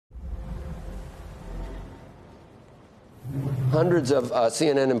Hundreds of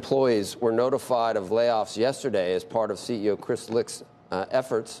CNN employees were notified of layoffs yesterday as part of CEO Chris Licht's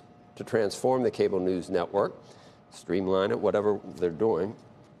efforts to transform the cable news network, streamline it, whatever they're doing.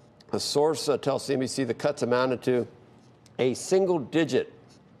 A source tells CNBC the cuts amounted to a single-digit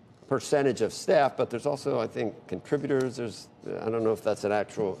percentage of staff, but there's also, I think, contributors. I don't know if that's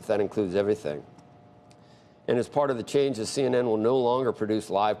if that includes everything. And as part of the changes, CNN will no longer produce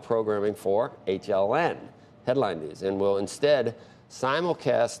live programming for HLN, headline news, and will instead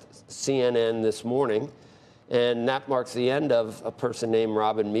simulcast CNN This Morning. And that marks the end of a person named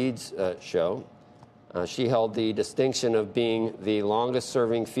Robin Mead's show. She held the distinction of being the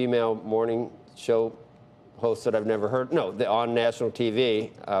longest-serving female morning show host that I've never heard. No, on national TV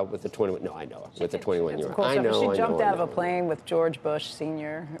with the 21. No, I know with the 21-year-old. Cool. I know. She jumped out of a plane with George Bush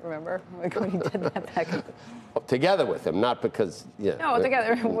Sr. Remember, like when he did that back. Together with him, not because. Yeah. No,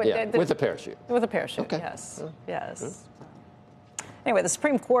 together. With a parachute. With a parachute. Okay. Yes. Yes. Anyway, the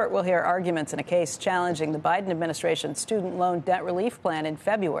Supreme Court will hear arguments in a case challenging the Biden administration's student loan debt relief plan in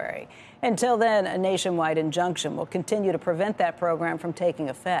February. Until then, a nationwide injunction will continue to prevent that program from taking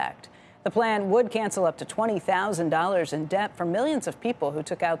effect. The plan would cancel up to $20,000 in debt for millions of people who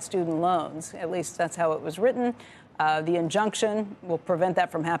took out student loans. At least that's how it was written. The injunction will prevent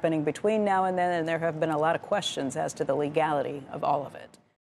that from happening between now and then, and there have been a lot of questions as to the legality of all of it.